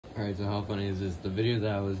Alright, so how funny is this? The video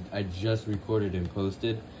that I just recorded and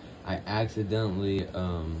posted, I accidentally,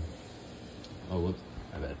 oh, whoops,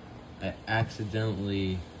 my bad. I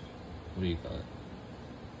accidentally, what do you call it?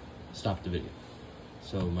 Stopped the video.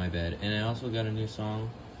 So, my bad. And I also got a new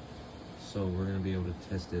song, so we're gonna be able to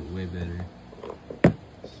test it way better.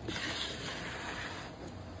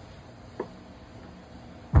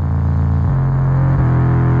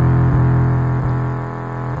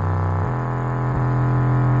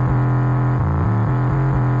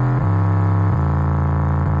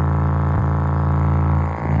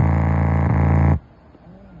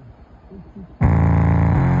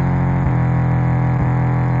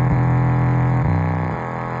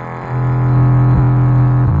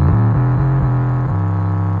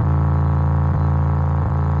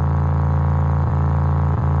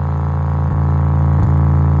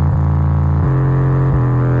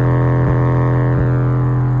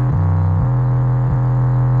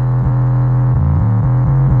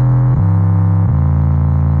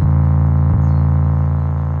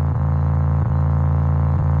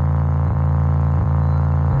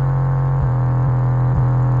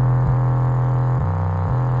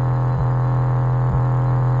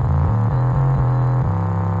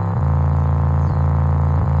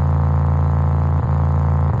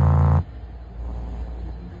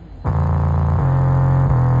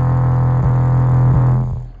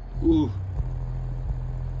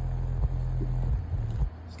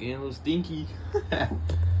 It's getting a little stinky. A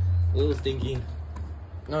little stinky.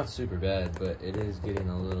 Not super bad, but it is getting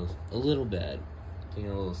a little bad. Getting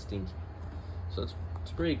a little stinky. So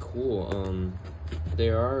it's pretty cool. They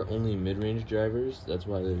are only mid-range drivers. That's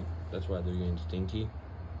why they're getting stinky.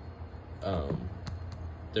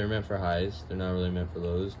 They're meant for highs. They're not really meant for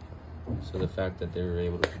lows. So the fact that they were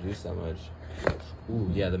able to produce that much. Ooh,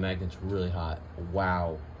 yeah, the magnet's really hot.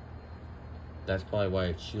 Wow. That's probably why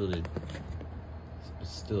it's shielded.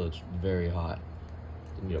 Still, it's very hot.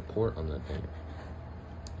 You need a port on that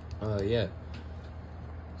thing. Yeah.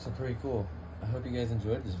 So pretty cool. I hope you guys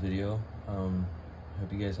enjoyed this video. I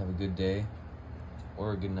hope you guys have a good day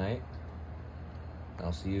or a good night.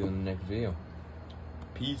 I'll see you in the next video.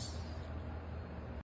 Peace.